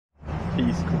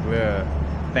Peace.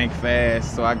 Think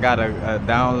fast. So I got a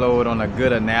download on a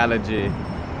good analogy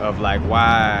of like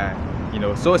why,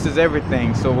 source is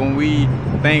everything. So when we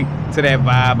think to that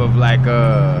vibe of like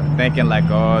thinking like,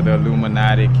 oh, the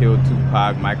Illuminati killed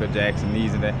Tupac, Michael Jackson,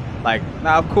 these and that, like,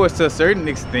 now of course to a certain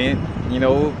extent,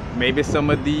 maybe some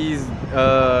of these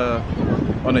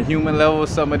on a human level,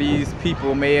 some of these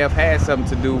people may have had something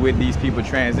to do with these people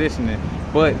transitioning.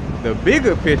 But the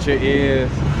bigger picture is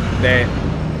that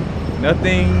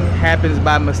nothing happens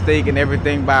by mistake and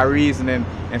everything by reason,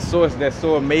 and source that's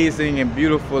so amazing and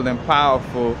beautiful and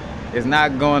powerful is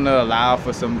not going to allow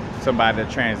for somebody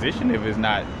to transition if it's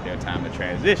not their time to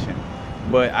transition.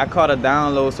 But I caught a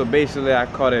download, so basically I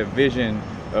caught a vision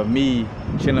of me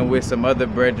chilling with some other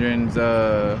brethren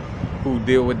who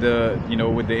deal with the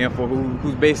with the info,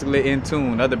 who's basically in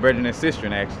tune, other brethren and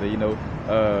sisters actually,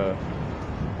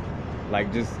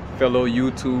 like just fellow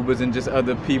YouTubers and just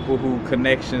other people who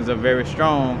connections are very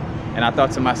strong. And I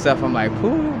thought to myself, I'm like,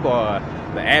 cool, boy,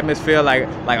 the atmosphere, like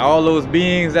all those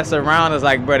beings that's around us,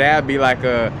 like, bro, that'd be like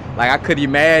I could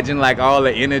imagine like all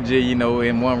the energy,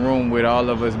 in one room with all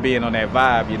of us being on that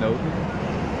vibe,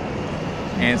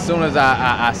 And as soon as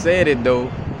I said it though,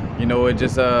 it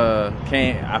just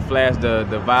came, I flashed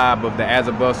the vibe of the as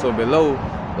above, so below,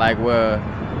 like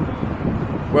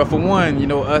well, for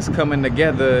one, us coming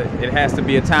together, it has to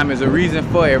be a time. There's a reason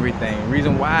for everything.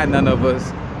 Reason why none of us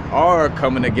are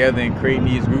coming together and creating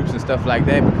these groups and stuff like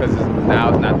that, because now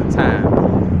it's not the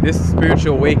time. This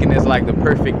spiritual awakening is like the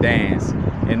perfect dance,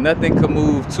 and nothing can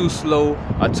move too slow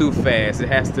or too fast. It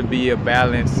has to be a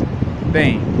balanced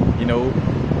thing,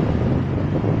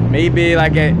 Maybe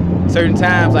like at certain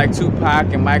times, like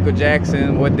Tupac and Michael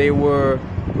Jackson, what they were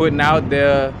putting out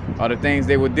there or the things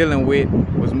they were dealing with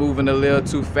was moving a little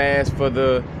too fast for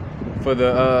the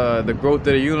growth of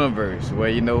the universe, where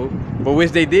for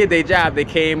which they did their job. They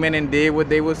came in and did what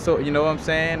they was, so what I'm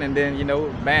saying, and then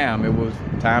bam, it was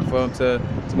time for them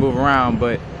to move around.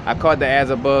 But I caught the as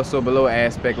above so below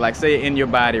aspect, like say in your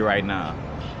body right now,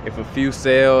 if a few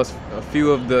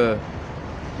of the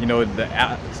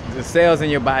the cells in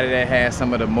your body that has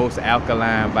some of the most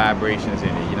alkaline vibrations in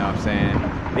it, what I'm saying,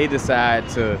 they decide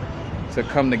to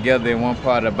come together in one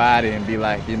part of the body and be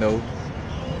like,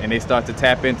 and they start to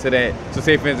tap into that. So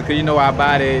say for instance, because our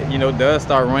body, does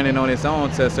start running on its own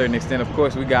to a certain extent. Of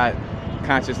course, we got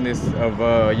consciousness of,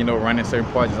 running certain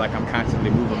parts, just like I'm consciously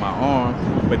moving my arm.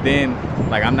 But then,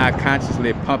 like, I'm not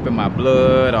consciously pumping my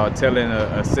blood or telling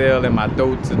a cell in my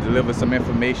throat to deliver some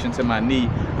information to my knee.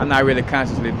 I'm not really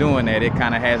consciously doing that. It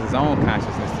kind of has its own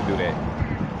consciousness to do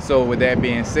that. So with that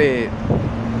being said,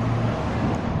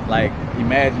 like,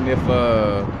 imagine if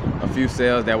a few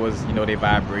cells that was, their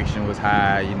vibration was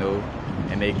high,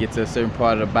 and they get to a certain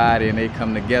part of the body and they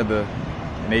come together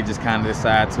and they just kind of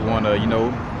decide to want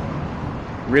to,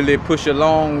 really push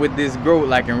along with this growth,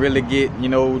 like, and really get,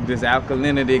 this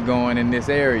alkalinity going in this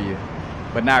area,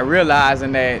 but not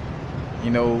realizing that,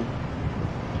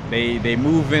 they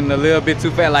moving a little bit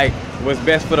too fast. Like, what's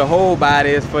best for the whole body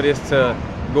is for this to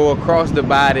go across the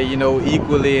body,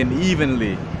 equally and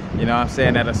evenly. What I'm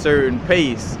saying, at a certain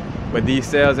pace. But these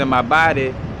cells in my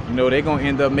body, they're gonna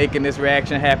end up making this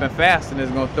reaction happen faster, and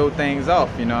it's gonna throw things off,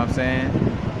 what I'm saying?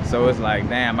 So it's like,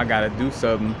 damn, I gotta do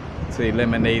something to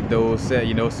eliminate those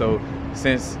cells, so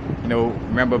since,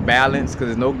 remember balance, because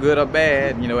it's no good or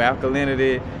bad,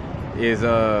 alkalinity is,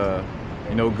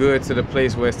 good to the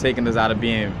place where it's taking us out of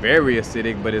being very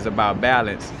acidic, but it's about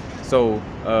balance. So,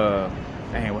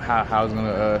 dang, how I was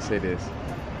gonna say this?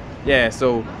 Yeah,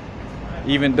 so,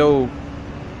 even though,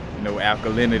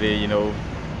 alkalinity,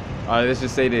 let's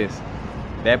just say this,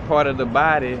 that part of the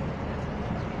body,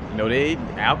 they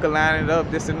alkaline it up,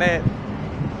 this and that,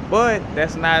 but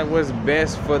that's not what's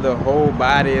best for the whole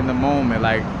body in the moment.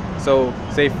 Like, so,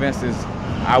 say for instance,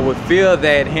 I would feel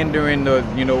that hindering the,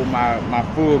 my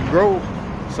full growth,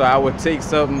 so I would take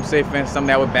something, say for instance, something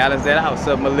that would balance that out,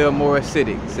 something a little more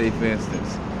acidic, say for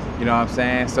instance, what I'm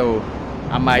saying? So,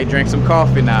 I might drink some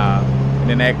coffee now. And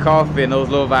then that coffee and those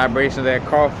little vibrations of that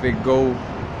coffee go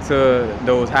to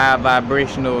those high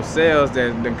vibrational cells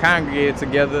that congregate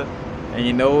together, and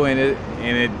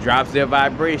it drops their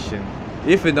vibration.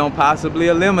 If it don't possibly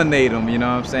eliminate them, what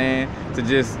I'm saying? To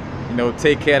just,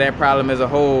 take care of that problem as a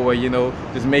whole, where,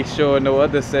 just make sure no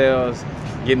other cells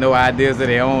get no ideas of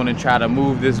their own and try to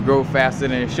move this growth faster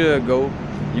than it should go,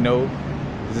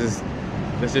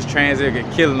 let's just transit,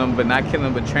 killing them, but not killing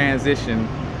them, but transition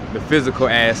the physical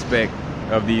aspect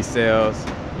of these cells,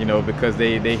 because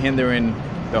they hindering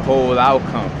the whole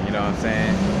outcome, what I'm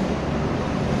saying?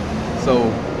 So,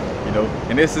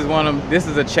 and this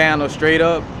is a channel straight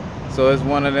up, so it's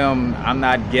one of them, I'm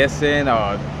not guessing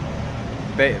or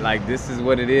like this is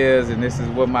what it is, and this is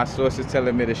what my source is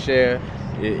telling me to share.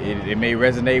 It may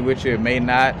resonate with you, it may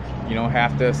not. You don't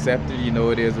have to accept it. You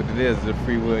know, it is what it is. The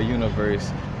free will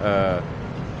universe.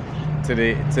 To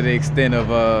the extent of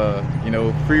you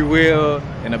know, free will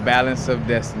and a balance of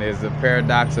destiny. It's a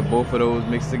paradox of both of those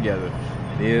mixed together.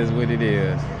 It is what it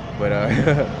is. But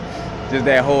just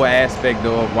that whole aspect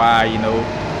though of why, you know,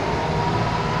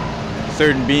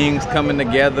 certain beings coming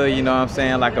together, you know what I'm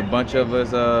saying, like a bunch of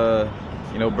us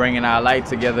you know, bringing our light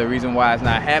together. The reason why it's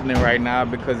not happening right now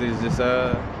because it's just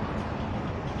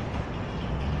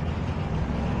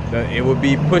it would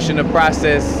be pushing the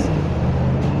process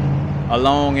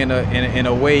along in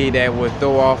a way that would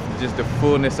throw off just the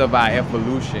fullness of our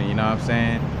evolution. You know what I'm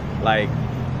saying? Like,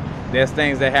 there's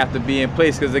things that have to be in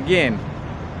place, because again,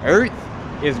 Earth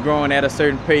is growing at a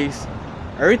certain pace.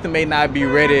 Earth may not be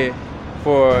ready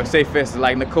for, say for instance,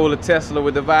 like Nikola Tesla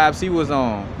with the vibes he was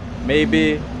on.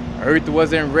 Maybe Earth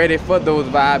wasn't ready for those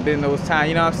vibes in those times.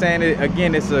 You know what I'm saying?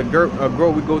 Again, it's a growth.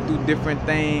 We go through different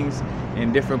things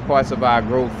in different parts of our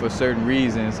growth for certain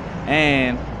reasons,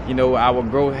 and you know, our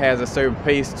growth has a certain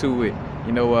pace to it.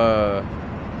 You know, I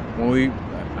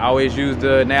always use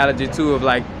the analogy too of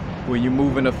like when you're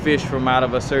moving a fish from out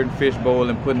of a certain fish bowl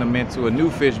and putting them into a new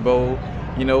fish bowl.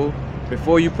 You know,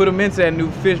 before you put them into that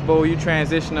new fish bowl, you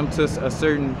transition them to a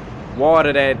certain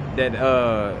water that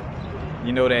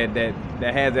you know,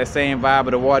 that has that same vibe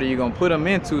of the water you're gonna put them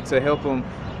into to help them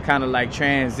kind of like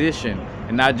transition,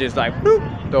 and not just like whoop,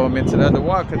 throw them into the other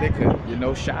water, because they could, you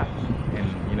know, shock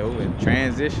and, you know, and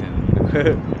transition.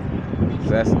 So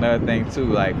that's another thing too,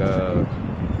 like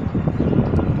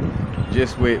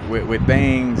just with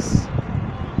things,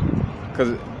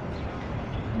 because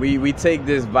we take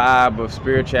this vibe of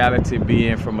spirituality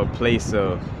being from a place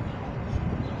of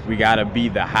we gotta be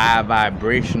the high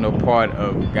vibrational part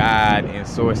of God and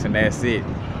source, and that's it.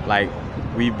 Like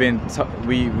we've been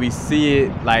we see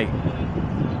it like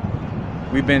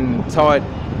we've been taught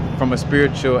from a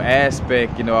spiritual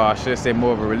aspect, you know, or I should say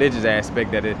more of a religious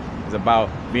aspect, that it is about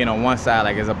being on one side,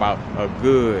 like it's about a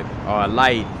good or a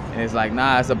light, and it's like,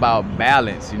 nah, it's about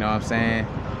balance, you know what I'm saying?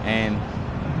 And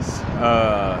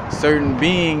certain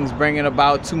beings bringing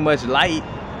about too much light,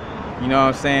 you know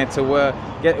what I'm saying, to where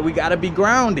we gotta be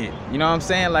grounded, you know what I'm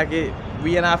saying? Like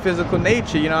we in our physical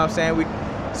nature, you know what I'm saying?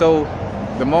 So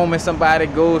the moment somebody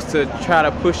goes to try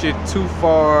to push it too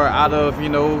far out of, you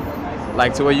know,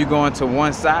 like to where you're going to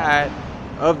one side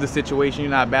of the situation,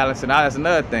 you're not balancing out, that's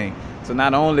another thing. So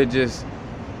not only just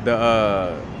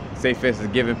the say for instance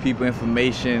giving people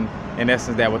information in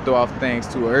essence that would throw off things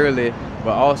too early,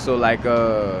 but also like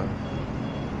the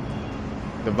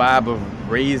vibe of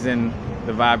raising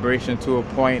the vibration to a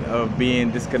point of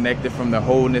being disconnected from the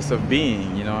wholeness of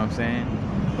being, you know what I'm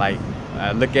saying? Like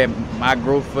look at my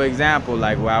growth, for example,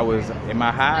 like where I was in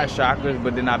my higher chakras,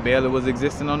 but then I barely was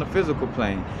existing on the physical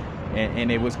plane,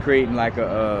 and it was creating like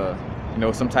a you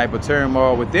know, some type of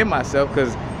turmoil within myself,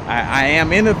 because I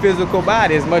am in a physical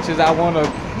body as much as I want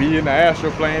to be in the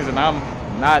astral planes, and I'm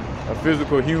not a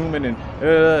physical human, and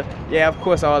yeah, of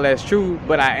course all that's true,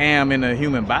 but I am in a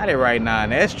human body right now,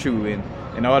 and that's true. And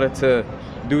in order to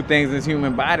do things in this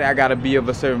human body, I gotta be of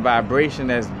a certain vibration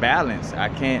that's balanced. I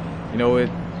can't, you know, you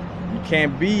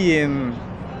can't be in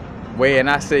way, and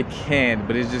I say can't,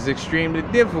 but it's just extremely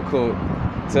difficult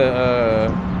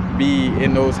to be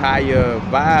in those higher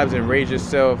vibes and raise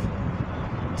yourself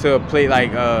to a place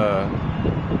like of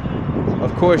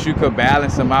course you could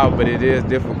balance them out, but it is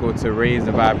difficult to raise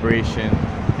the vibration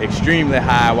extremely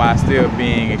high while still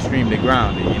being extremely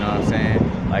grounded, you know what I'm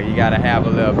saying? Like you gotta have a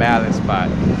little balance spot.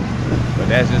 But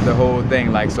that's just the whole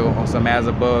thing. Like, so on some as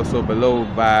above so below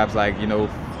vibes, like, you know,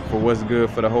 for what's good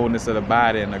for the wholeness of the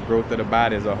body and the growth of the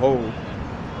body as a whole.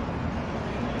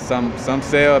 Some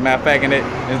cells, matter of fact, and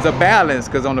it's a balance,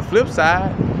 because on the flip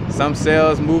side, some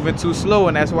cells moving too slow,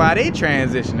 and that's why they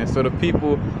transitioning. So the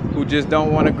people who just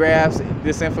don't want to grasp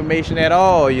this information at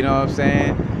all, you know what I'm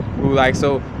saying? Who like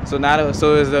so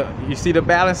you see the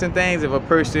balance in things. If a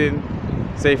person,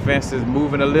 say for instance,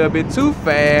 moving a little bit too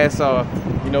fast, or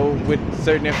you know, with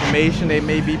certain information, they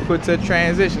may be put to a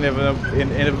transition. If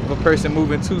a person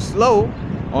moving too slow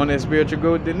on their spiritual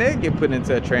growth, then they get put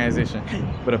into a transition.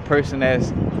 But a person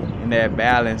that's in that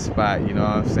balance spot, you know what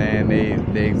I'm saying,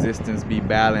 their existence be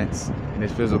balanced in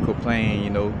this physical plane, you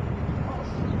know.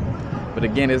 But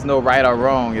again, there's no right or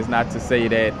wrong. It's not to say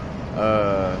that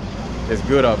it's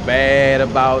good or bad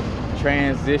about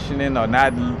transitioning or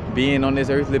not being on this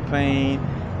earthly plane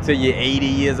till you're 80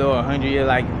 years old, 100 years,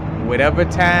 like whatever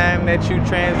time that you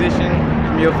transition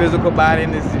from your physical body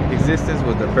in this existence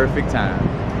was the perfect time.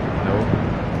 You know,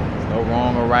 there's no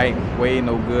wrong or right way,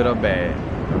 no good or bad.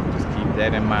 You know, just keep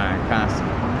that in mind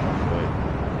constantly.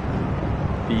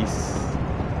 But peace,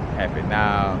 happy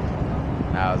now.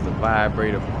 Now is the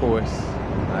vibrate, of course.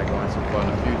 Not going too far in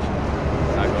the future.